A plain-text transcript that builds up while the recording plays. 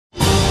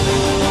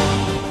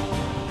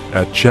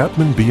At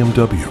Chapman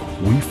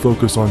BMW, we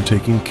focus on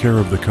taking care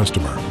of the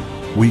customer.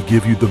 We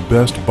give you the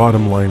best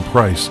bottom line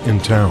price in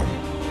town.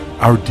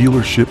 Our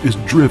dealership is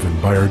driven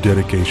by our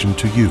dedication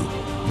to you,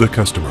 the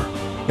customer,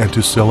 and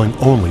to selling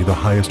only the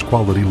highest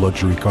quality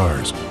luxury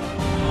cars.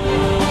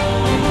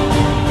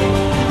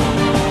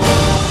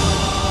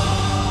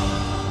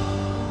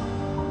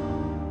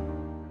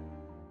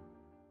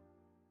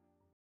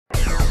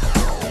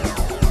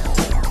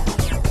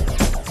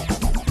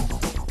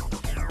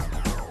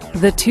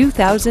 The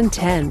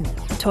 2010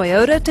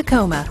 Toyota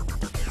Tacoma.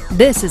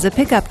 This is a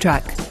pickup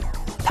truck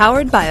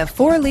powered by a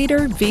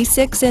 4-liter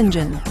V6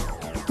 engine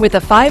with a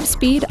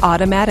 5-speed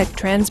automatic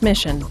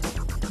transmission.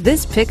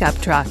 This pickup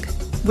truck,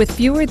 with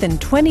fewer than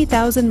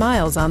 20,000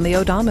 miles on the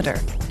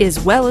odometer, is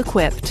well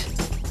equipped.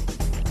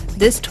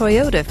 This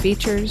Toyota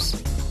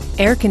features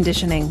air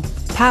conditioning,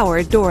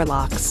 power door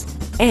locks,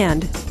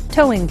 and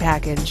towing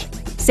package.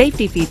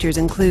 Safety features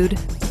include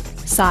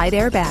side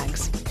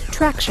airbags,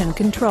 traction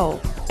control,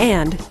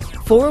 and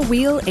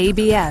 4-wheel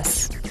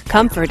ABS.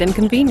 Comfort and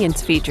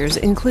convenience features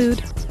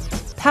include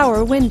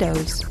power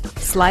windows,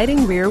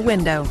 sliding rear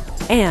window,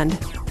 and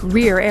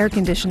rear air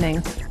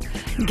conditioning.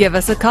 Give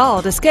us a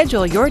call to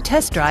schedule your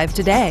test drive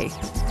today.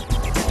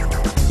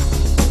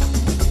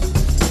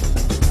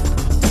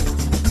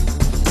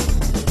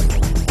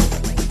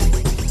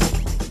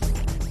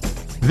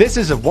 This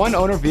is a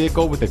one-owner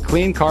vehicle with a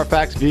clean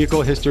Carfax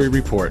Vehicle History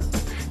Report.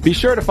 Be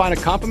sure to find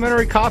a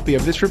complimentary copy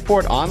of this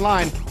report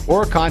online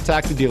or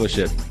contact the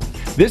dealership.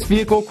 This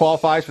vehicle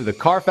qualifies for the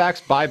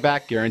Carfax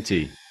Buyback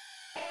Guarantee.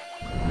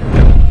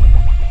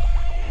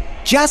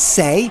 Just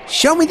say,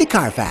 "Show me the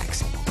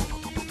Carfax."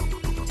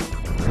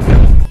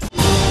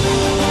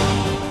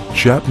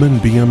 Chapman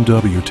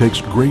BMW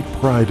takes great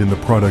pride in the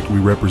product we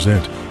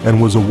represent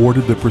and was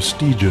awarded the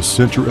prestigious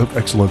Center of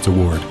Excellence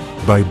Award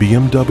by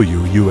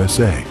BMW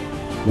USA.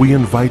 We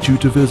invite you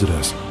to visit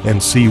us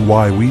and see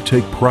why we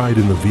take pride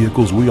in the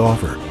vehicles we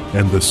offer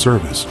and the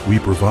service we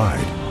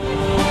provide.